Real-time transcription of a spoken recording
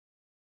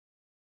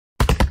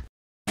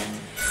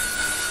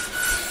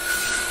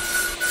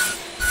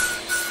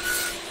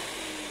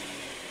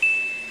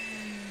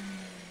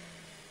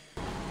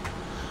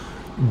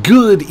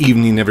Good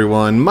evening,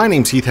 everyone. My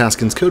name's Heath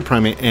Haskins, Code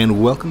Primate,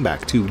 and welcome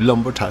back to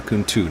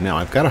Tycoon 2. Now,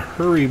 I've got to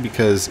hurry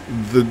because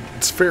the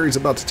ferry's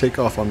about to take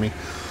off on me.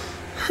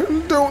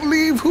 Don't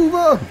leave,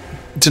 Hoover!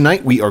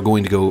 Tonight, we are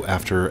going to go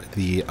after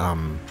the,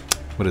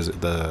 what is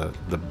it? The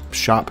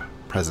shop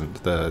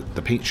present,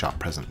 the paint shop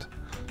present.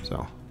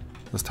 So,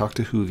 let's talk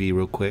to Hoovy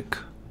real quick.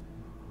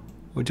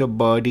 What's up,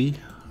 buddy?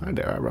 Hi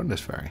there, I run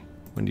this ferry.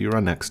 When do you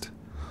run next?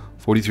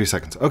 43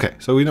 seconds. Okay,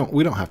 so we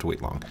don't have to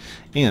wait long.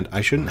 And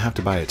I shouldn't have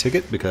to buy a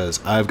ticket because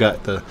I've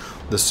got the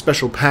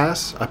special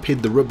pass. I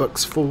paid the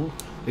Robux full.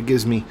 It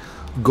gives me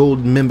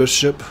gold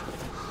membership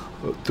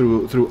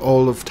through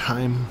all of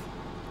time,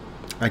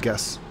 I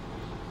guess.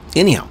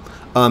 Anyhow,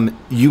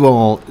 you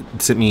all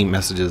sent me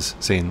messages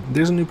saying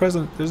there's a new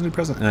present,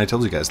 and I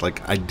told you guys,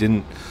 like, I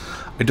don't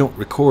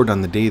record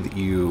on the day that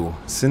you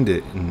send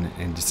it,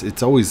 and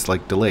it's always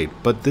like delayed.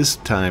 But this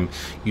time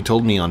you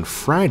told me on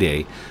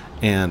Friday,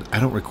 and I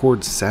don't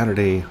record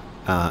Saturday,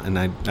 and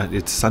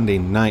it's Sunday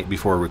night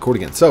before I record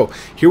again. So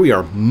here we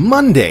are,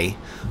 Monday,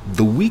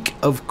 the week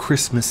of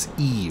Christmas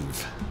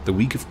Eve. The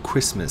week of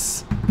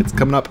Christmas. It's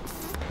coming up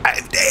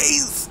 5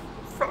 days.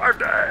 5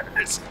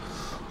 days.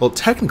 Well,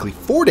 technically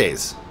 4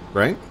 days,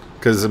 right?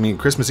 Because, I mean,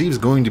 Christmas Eve is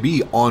going to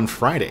be on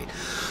Friday.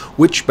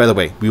 Which, by the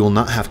way, we will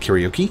not have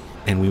karaoke,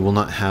 and we will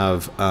not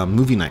have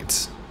movie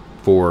nights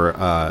for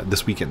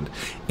this weekend.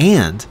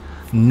 And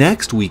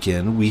next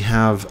weekend we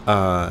have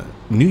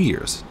New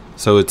Year's,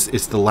 so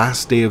it's the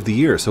last day of the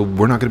year. So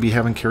we're not going to be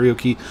having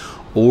karaoke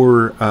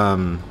or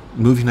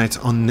movie nights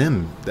on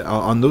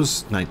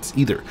those nights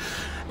either.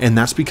 And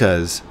that's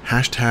because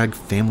hashtag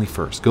family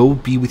first. Go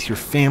be with your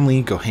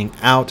family. Go hang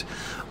out.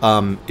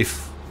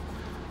 If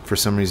for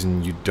some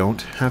reason you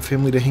don't have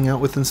family to hang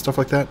out with and stuff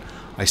like that,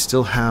 I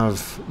still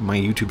have my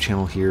YouTube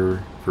channel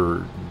here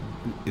for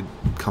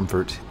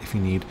comfort if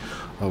you need.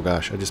 Oh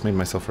gosh, I just made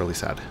myself really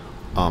sad.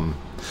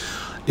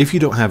 If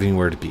you don't have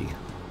anywhere to be,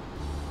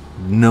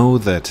 know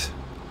that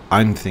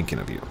I'm thinking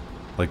of you.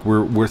 Like,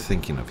 we're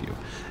thinking of you.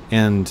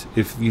 And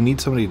if you need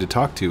somebody to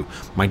talk to,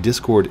 my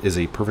Discord is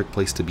a perfect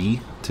place to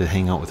be, to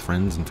hang out with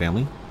friends and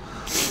family.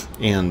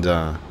 And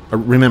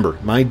remember,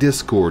 my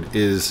Discord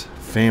is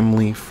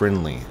family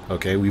friendly.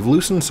 Okay, we've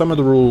loosened some of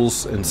the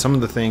rules and some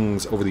of the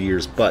things over the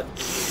years, but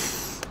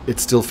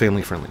it's still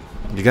family friendly.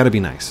 You got to be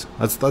nice.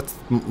 That's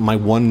my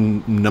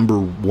number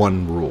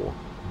one rule.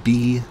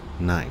 Be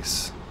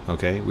nice.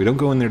 Okay, we don't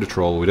go in there to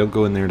troll. We don't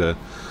go in there to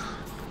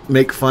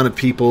make fun of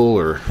people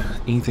or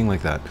anything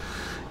like that.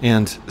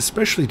 And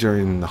especially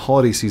during the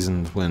holiday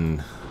season,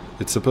 when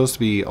it's supposed to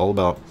be all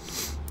about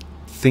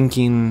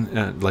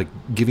thinking, like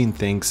giving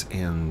thanks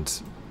and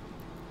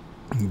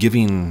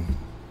giving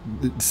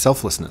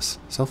selflessness.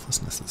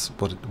 Selflessness is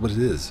what it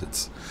is.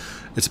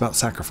 It's about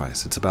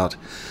sacrifice. It's about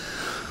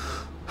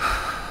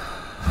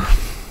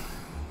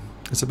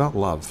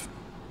love.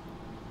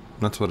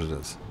 That's what it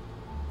is,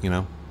 you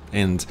know.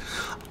 And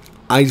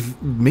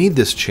I've made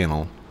this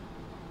channel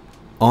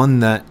on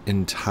that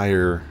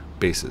entire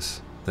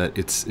basis, that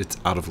it's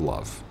out of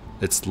love.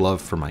 It's love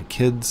for my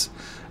kids.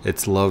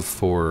 It's love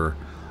for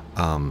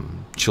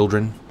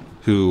children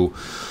who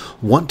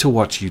want to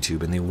watch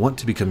YouTube, and they want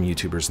to become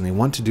YouTubers, and they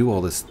want to do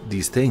all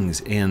these things,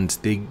 and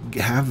they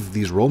have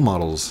these role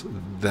models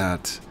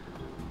that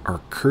are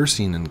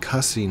cursing and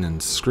cussing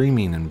and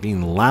screaming and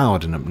being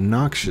loud and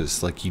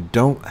obnoxious. Like, you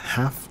don't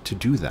have to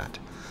do that.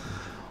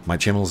 My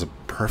channel is a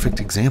perfect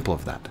example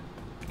of that.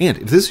 And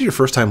if this is your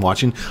first time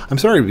watching, I'm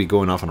sorry to be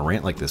going off on a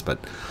rant like this, but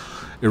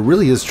it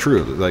really is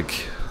true.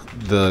 Like,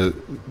 the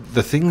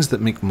things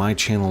that make my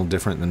channel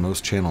different than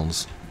most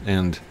channels,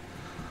 and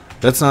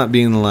that's not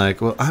being like,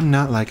 well, I'm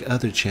not like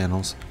other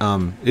channels.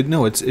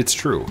 No, it's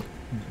true.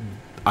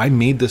 I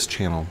made this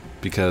channel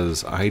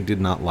because I did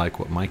not like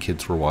what my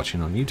kids were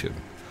watching on YouTube.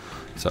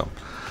 So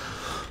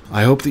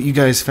I hope that you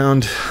guys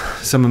found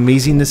some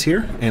amazingness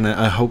here, and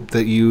I hope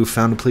that you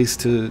found a place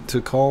to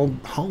call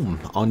home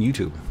on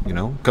YouTube. You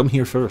know, come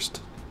here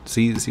first.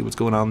 See what's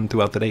going on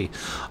throughout the day.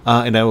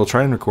 And I will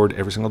try and record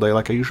every single day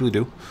like I usually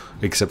do,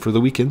 except for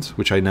the weekends,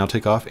 which I now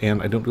take off,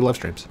 and I don't do live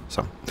streams.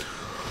 So,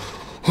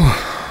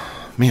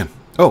 man.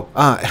 Oh,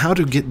 how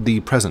to get the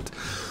present.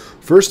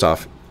 First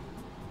off,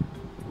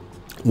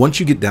 once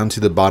you get down to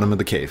the bottom of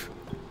the cave,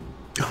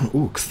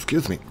 ooh,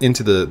 excuse me,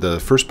 into the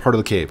first part of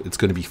the cave, it's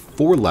going to be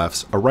 4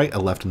 lefts, a right, a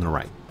left, and a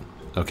right.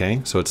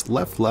 Okay, so it's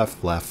left,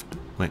 left, left,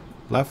 wait,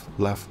 left,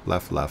 left,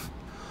 left, left,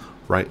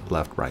 right,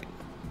 left, right.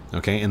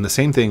 Okay, and the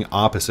same thing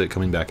opposite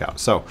coming back out.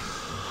 So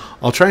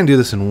I'll try and do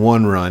this in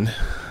one run,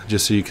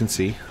 just so you can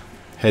see.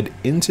 Head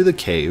into the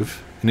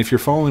cave, and if you're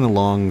following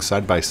along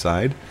side by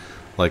side,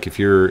 like if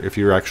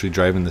you're actually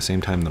driving the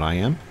same time that I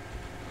am,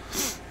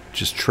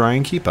 just try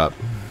and keep up.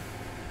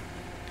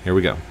 Here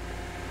we go.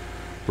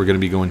 We're going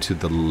to be going to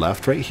the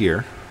left right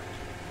here.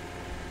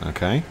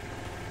 Okay.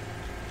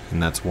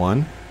 And that's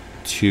 1,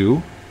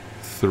 2,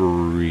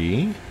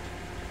 3.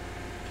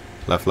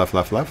 Left, left,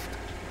 left, left.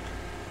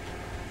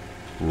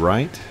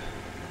 Right.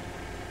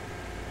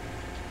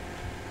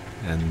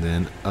 And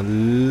then a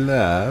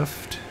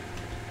left.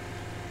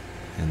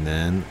 And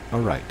then a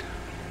right.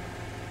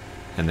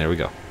 And there we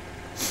go.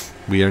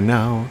 We are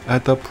now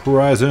at the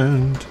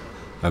present.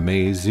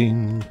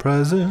 Amazing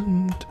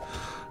present.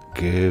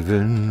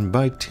 Given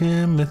by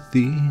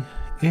Timothy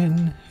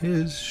in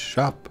his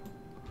shop.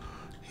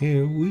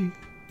 Here we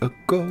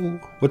go.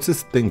 What's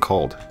this thing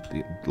called?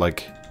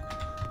 Like,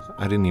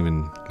 I didn't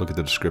even look at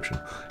the description.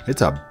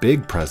 It's a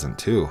big present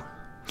too.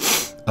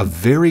 A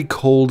very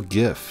cold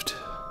gift.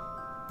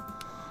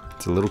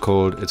 It's a little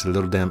cold. It's a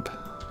little damp.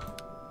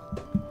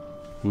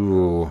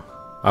 Ooh.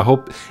 I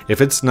hope,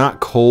 if it's not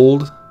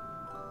cold,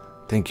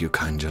 thank you,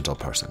 kind, gentle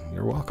person.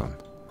 You're welcome.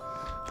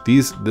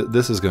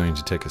 This is going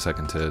to take a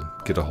second to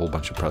get a whole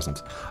bunch of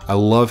presents. I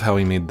love how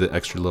he made the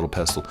extra little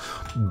pestle.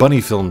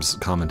 Bunny Films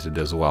commented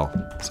as well.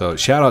 So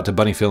shout out to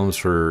Bunny Films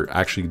for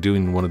actually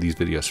doing one of these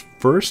videos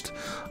first.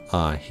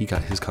 He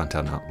got his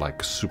content out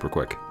like super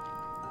quick.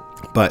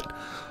 But,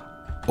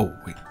 oh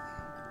wait.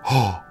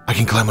 Oh, I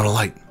can climb on a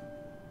light.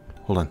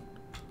 Hold on.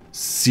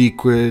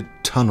 Secret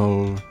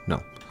tunnel.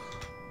 No.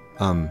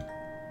 I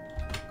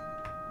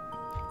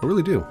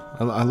really do.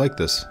 I like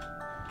this.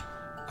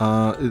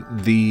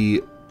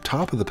 The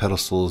top of the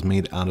pedestal is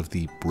made out of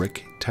the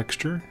brick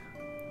texture,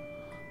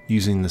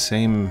 using the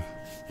same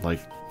like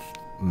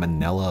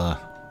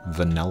vanilla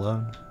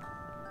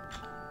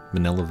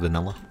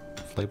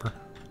flavor,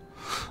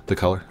 the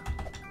color.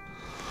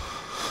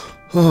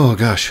 Oh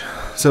gosh,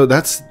 so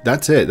that's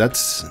it.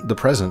 That's the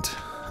present.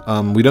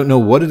 We don't know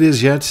what it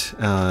is yet.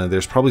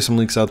 There's probably some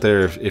links out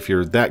there. If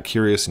you're that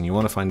curious and you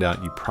want to find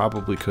out, you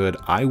probably could.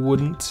 I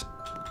wouldn't,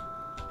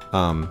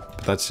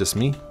 but that's just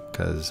me.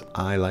 Because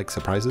I like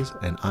surprises,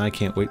 and I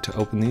can't wait to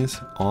open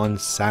these on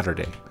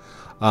Saturday.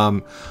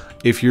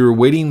 If you're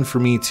waiting for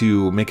me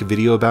to make a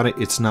video about it,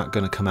 it's not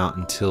going to come out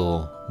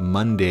until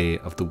Monday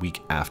of the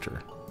week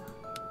after.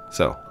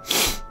 So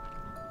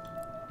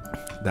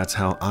that's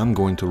how I'm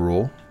going to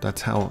roll.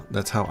 That's how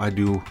I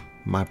do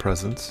my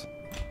presents.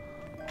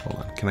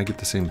 Hold on, can I get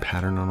the same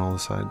pattern on all the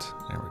sides?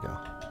 There we go.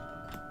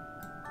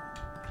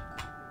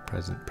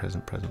 Present,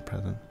 present, present,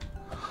 present.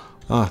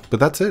 But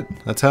that's it.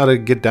 That's how to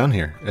get down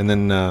here. And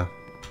then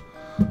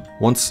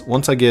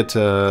once I get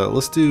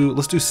let's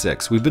do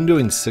 6. We've been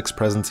doing 6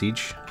 presents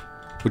each,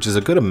 which is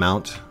a good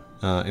amount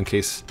in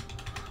case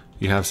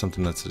you have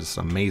something that's just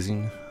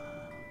amazing,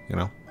 you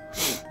know.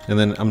 And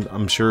then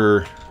I'm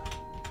sure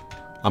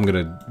I'm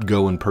gonna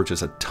go and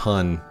purchase a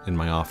ton in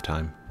my off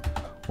time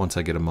once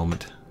I get a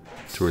moment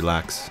to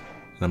relax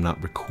and I'm not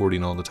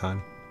recording all the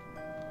time.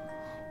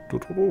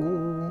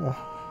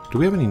 Do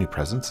we have any new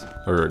presents?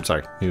 Or,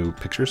 sorry, new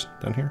pictures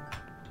down here?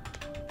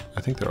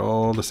 I think they're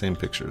all the same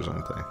pictures,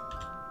 aren't they?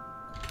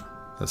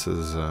 This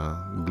is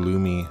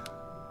gloomy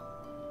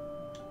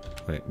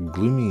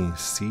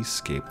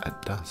seascape at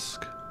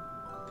dusk.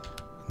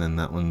 And then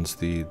that one's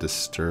the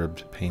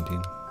disturbed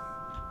painting.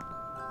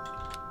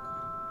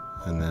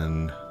 And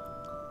then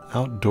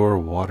outdoor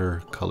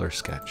watercolor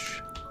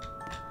sketch.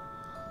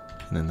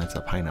 And then that's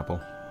a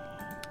pineapple.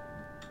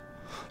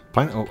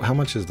 Oh, how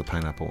much is the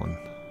pineapple one?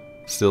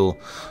 Still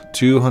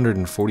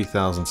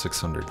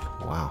 240,600.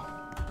 Wow.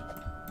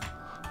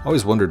 I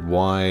always wondered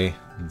why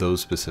those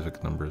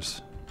specific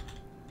numbers.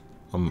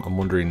 I'm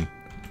wondering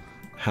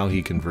how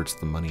he converts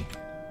the money.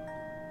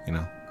 You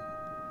know?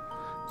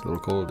 It's a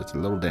little cold, it's a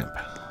little damp.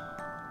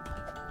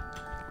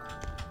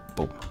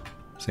 Boom.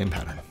 Same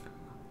pattern.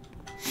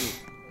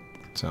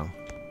 So.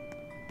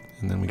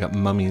 And then we got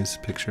Mummy's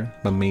picture.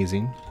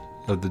 Amazing.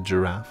 Of the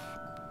giraffe.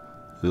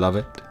 Love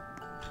it.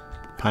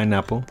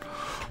 Pineapple.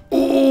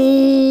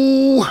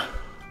 Ooh!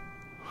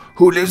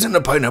 Who lives in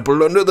a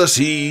pineapple under the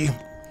sea?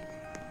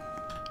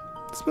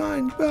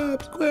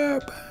 SpongeBob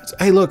SquarePants.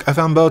 Hey, look! I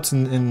found boats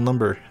in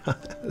lumber.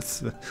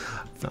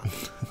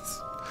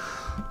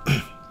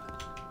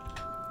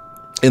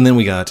 And then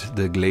we got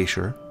the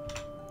glacier.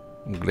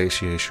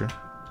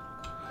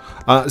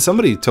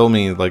 Somebody told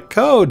me, like,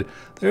 Code,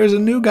 there's a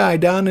new guy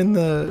down in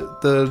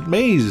the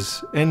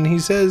maze, and he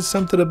says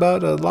something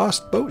about a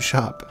lost boat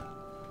shop.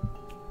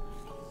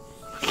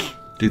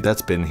 Dude,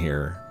 that's been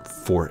here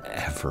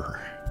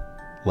forever.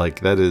 Like,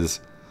 that is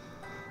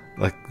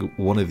like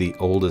one of the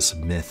oldest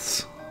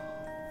myths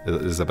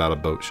is about a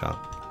boat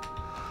shop.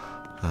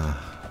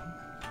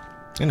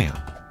 Anyhow.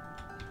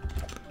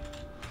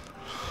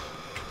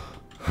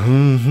 I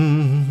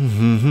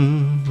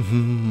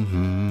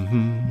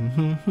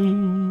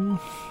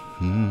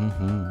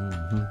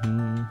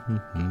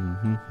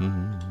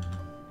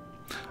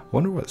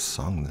wonder what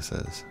song this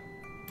is.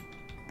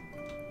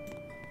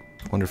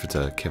 I wonder if it's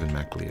a Kevin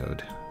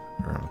MacLeod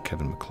or a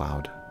Kevin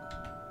MacLeod.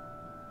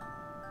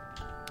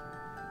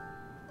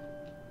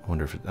 I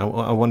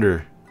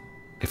wonder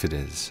if it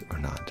is or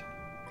not.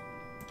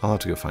 I'll have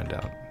to go find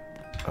out.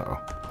 Uh-oh.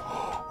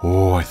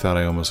 Oh, I thought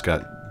I almost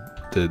got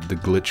the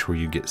glitch where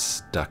you get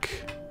stuck.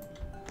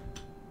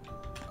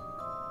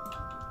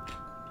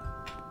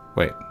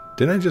 Wait,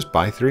 didn't I just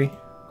buy 3?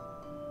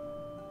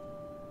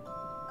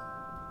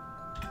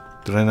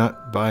 Did I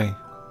not buy?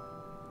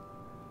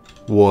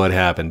 What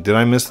happened? Did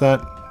I miss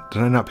that?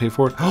 Did I not pay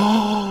for it?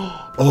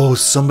 Oh,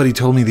 somebody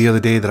told me the other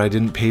day that I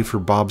didn't pay for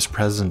Bob's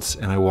presents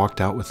and I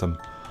walked out with them.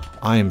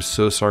 I am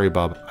so sorry,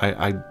 Bob.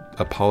 I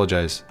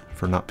apologize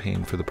for not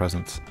paying for the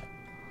presents.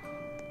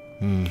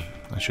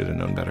 I should have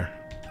known better.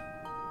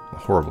 A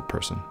horrible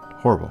person.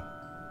 Horrible.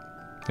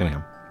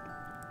 Anyhow.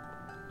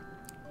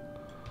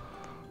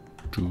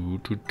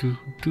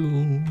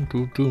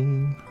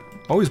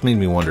 Always made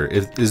me wonder,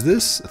 is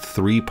this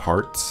 3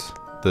 parts,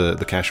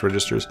 the cash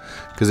registers?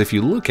 Because if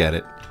you look at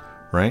it,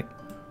 right,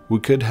 we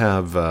could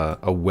have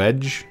a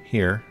wedge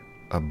here,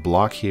 a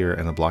block here,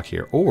 and a block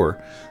here.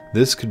 Or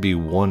this could be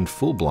one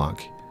full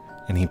block,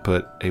 and he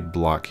put a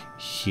block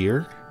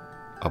here,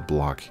 a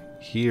block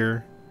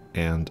here,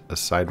 and a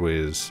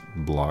sideways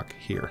block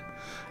here.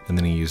 And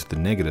then he used the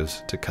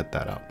negatives to cut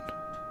that out.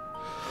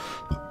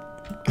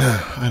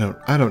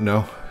 I don't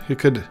know. He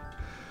could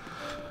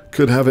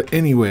have it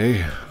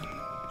anyway,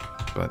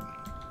 but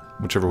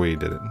whichever way he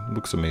did it, it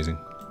looks amazing.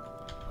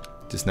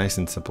 Just nice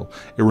and simple.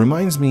 It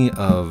reminds me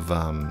of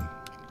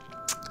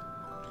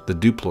the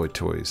Duplo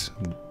toys.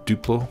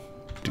 Duplo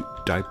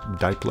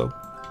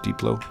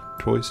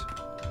toys.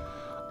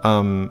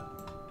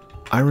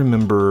 I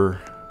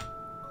remember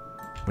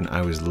when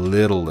I was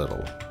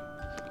little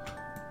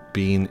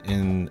being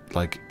in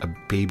like a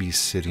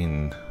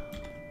babysitting.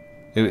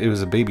 It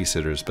was a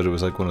babysitter's, but it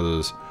was like one of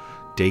those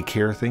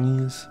daycare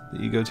thingies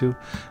that you go to.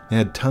 They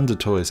had tons of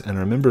toys, and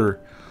I remember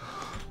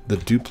the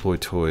Duplo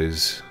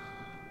toys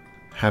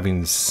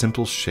having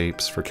simple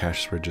shapes for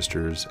cash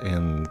registers,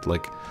 and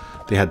like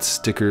they had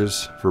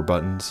stickers for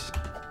buttons,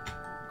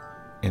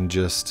 and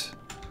just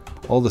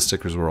all the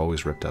stickers were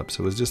always ripped up.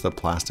 So it was just a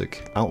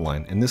plastic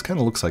outline, and this kind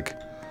of looks like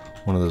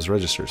one of those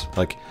registers.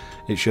 Like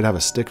it should have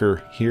a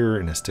sticker here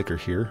and a sticker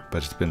here,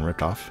 but it's been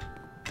ripped off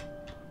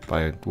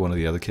by one of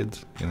the other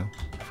kids, you know,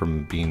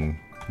 from being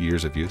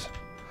years of use.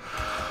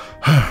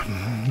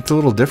 It's a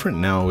little different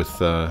now with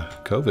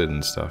COVID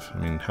and stuff. I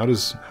mean, how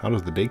does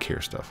the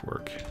daycare stuff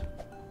work?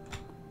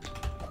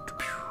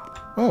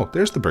 Oh,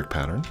 there's the brick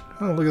pattern.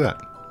 Oh, look at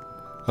that.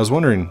 I was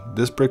wondering,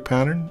 this brick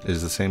pattern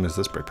is the same as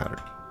this brick pattern.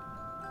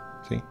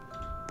 See?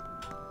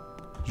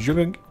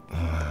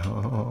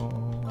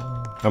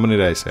 How many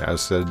did I say? I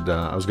said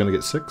I was going to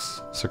get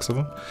six of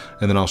them,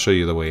 and then I'll show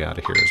you the way out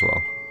of here as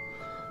well.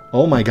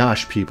 Oh my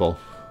gosh, people.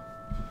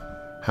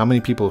 How many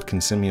people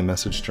can send me a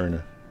message during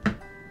a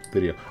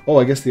video? Oh,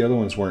 I guess the other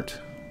ones weren't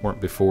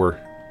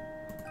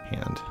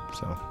beforehand,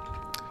 so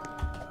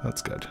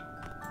that's good.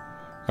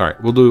 All right,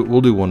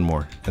 we'll do one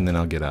more, and then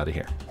I'll get out of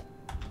here.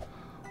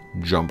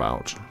 Jump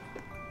out.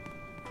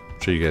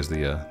 Show you guys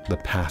the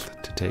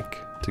path to take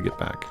to get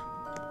back.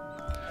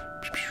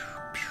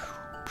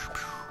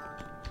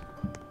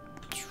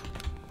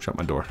 Shut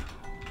my door.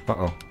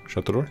 Uh-oh.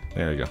 Shut the door?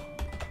 There you go.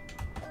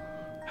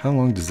 How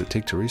long does it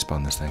take to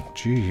respawn this thing?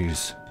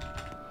 Jeez.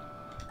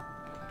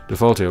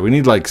 Defaultio, we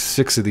need like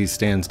 6 of these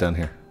stands down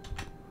here.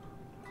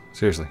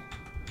 Seriously.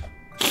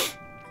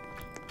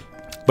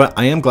 But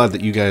I am glad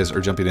that you guys are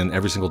jumping in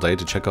every single day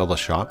to check all the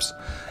shops.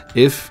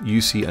 If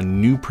you see a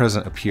new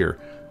present appear,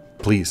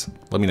 please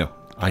let me know.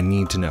 I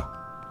need to know.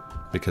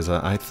 Because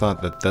I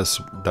thought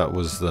that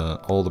was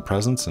all the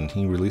presents, and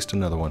he released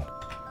another one.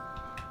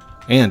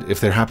 And if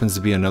there happens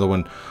to be another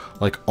one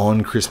like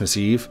on Christmas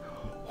Eve,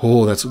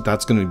 oh, that's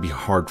going to be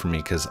hard for me,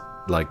 because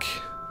like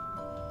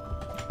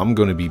I'm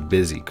going to be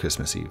busy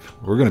Christmas Eve.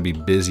 We're going to be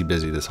busy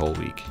this whole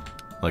week.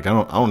 Like I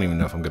don't even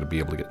know if I'm going to be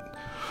able to get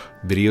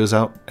videos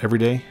out every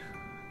day.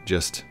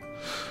 Just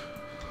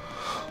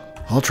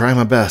I'll try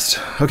my best.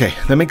 Okay,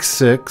 that makes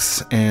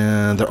 6,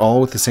 and they're all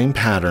with the same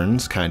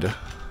patterns, kinda.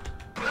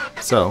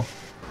 So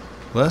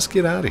let's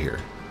get out of here.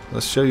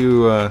 Let's show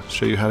you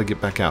how to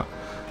get back out.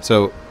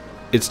 So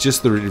it's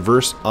just the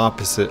reverse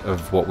opposite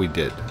of what we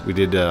did. We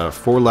did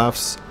 4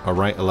 lefts, a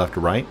right, a left, a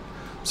right.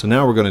 So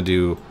now we're going to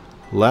do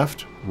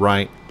left,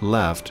 right,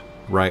 left,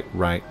 right,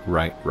 right,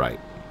 right, right.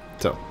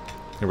 So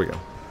here we go.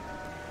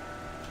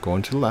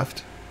 Going to the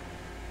left.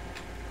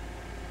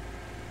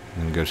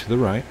 And then go to the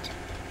right.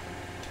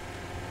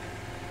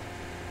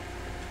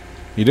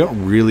 You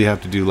don't really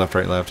have to do left,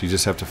 right, left. You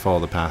just have to follow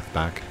the path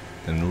back.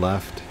 Then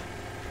left.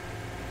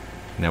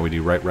 Now we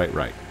do right, right,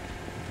 right.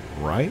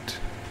 Right,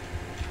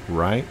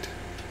 right.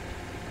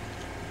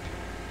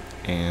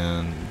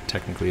 And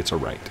technically it's a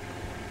right.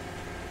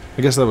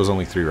 I guess that was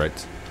only 3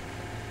 rights.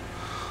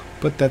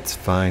 But that's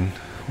fine.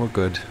 We're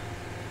good.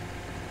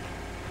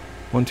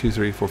 1, 2,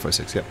 3, 4, 5,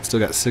 6. Yep, still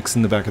got 6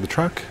 in the back of the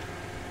truck.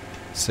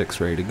 6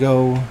 ready to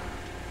go.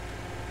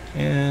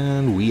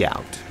 And we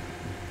out.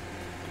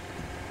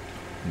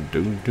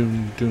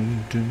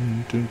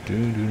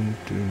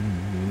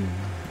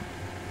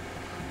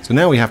 So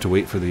now we have to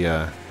wait for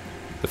the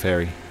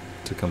ferry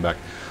to come back.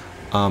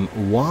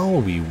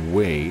 While we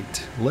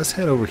wait, let's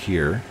head over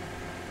here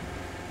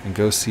and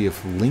go see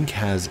if Link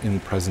has any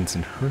presents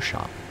in her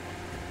shop.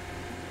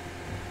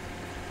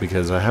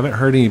 Because I haven't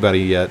heard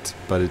anybody yet,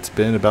 but it's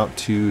been about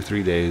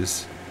 2-3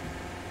 days.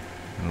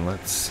 And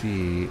let's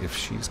see if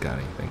she's got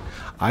anything.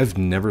 I've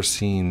never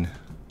seen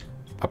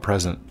a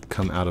present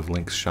come out of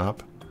Link's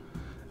shop.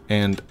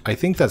 And I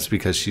think that's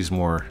because she's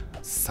more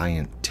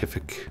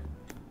scientific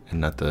and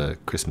not the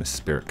Christmas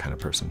spirit kind of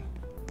person.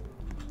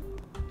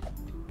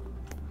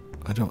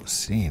 I don't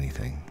see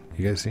anything.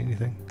 You guys see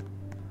anything?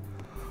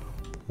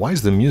 Why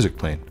is the music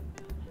playing?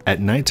 At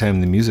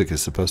nighttime, the music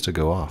is supposed to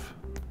go off.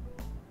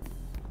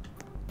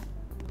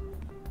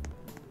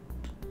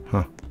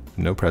 Huh.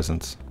 No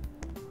presents.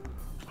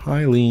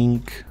 Hi,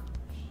 Link.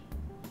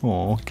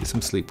 Oh, get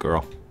some sleep,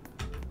 girl.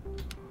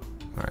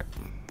 Alright.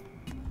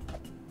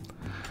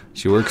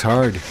 She works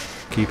hard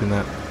keeping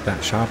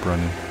that shop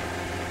running.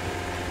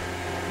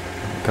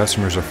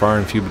 Customers are far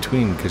and few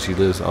between because she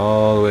lives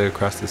all the way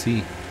across the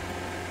sea.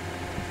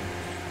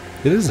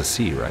 It is a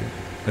sea, right?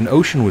 An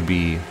ocean would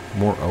be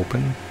more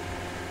open.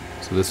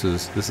 So this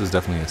is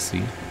definitely a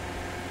sea.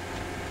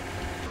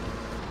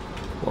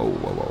 Whoa,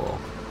 whoa, whoa, whoa.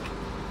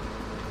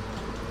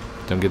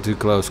 Don't get too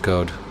close,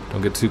 Code.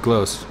 Don't get too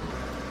close.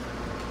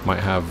 Might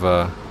have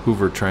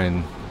Hoover try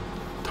and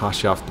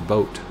toss you off the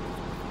boat.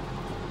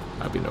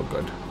 That'd be no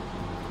good.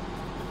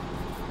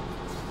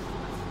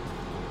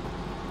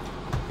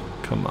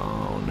 Come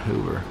on,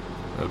 Hoover.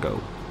 Let's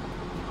go.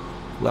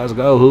 Let's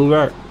go,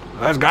 Hoover.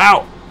 Let's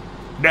go.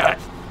 Do it.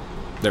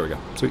 There we go.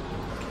 Sweet.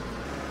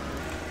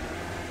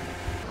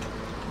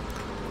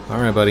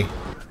 Alright, buddy.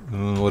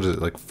 What is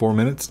it, like 4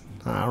 minutes?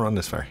 I'll run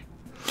this ferry.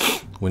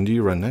 When do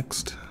you run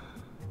next?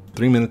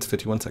 3 minutes,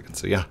 51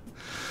 seconds. So yeah.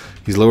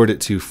 He's lowered it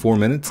to 4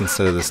 minutes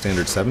instead of the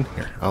standard 7.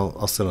 Here,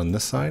 I'll sit on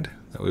this side.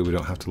 That way we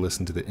don't have to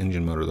listen to the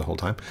engine motor the whole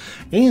time.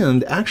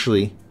 And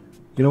actually,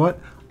 you know what?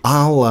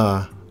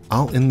 I'll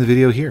end the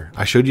video here.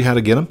 I showed you how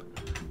to get them.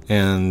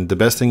 And the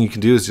best thing you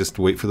can do is just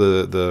wait for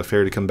the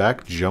ferry to come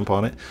back, jump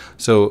on it.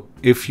 So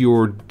if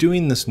you're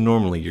doing this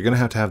normally, you're going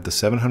to have the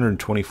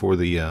 720 for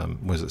the,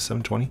 was it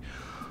 720?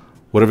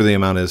 Whatever the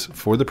amount is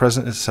for the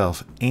present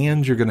itself,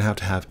 and you're going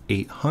to have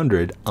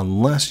 800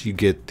 unless you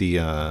get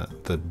the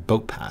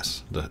boat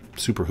pass, the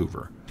Super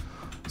Hoover.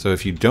 So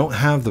if you don't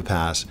have the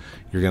pass,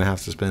 you're going to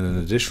have to spend an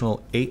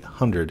additional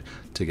 800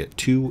 to get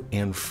to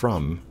and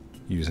from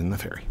using the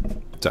ferry.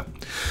 So,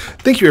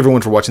 thank you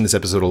everyone for watching this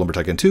episode of Lumber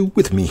Tycoon 2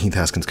 with me, Heath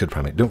Haskins, Code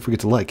Primate. Don't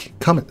forget to like,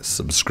 comment,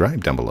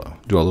 subscribe down below.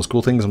 Do all those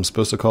cool things I'm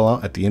supposed to call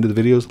out at the end of the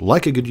videos,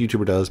 like a good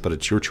YouTuber does, but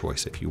it's your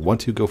choice. If you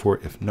want to, go for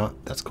it. If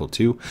not, that's cool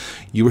too.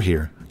 You were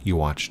here, you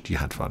watched, you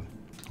had fun.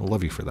 I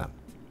love you for that.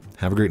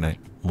 Have a great night,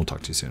 and we'll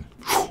talk to you soon.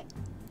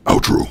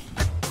 Outro.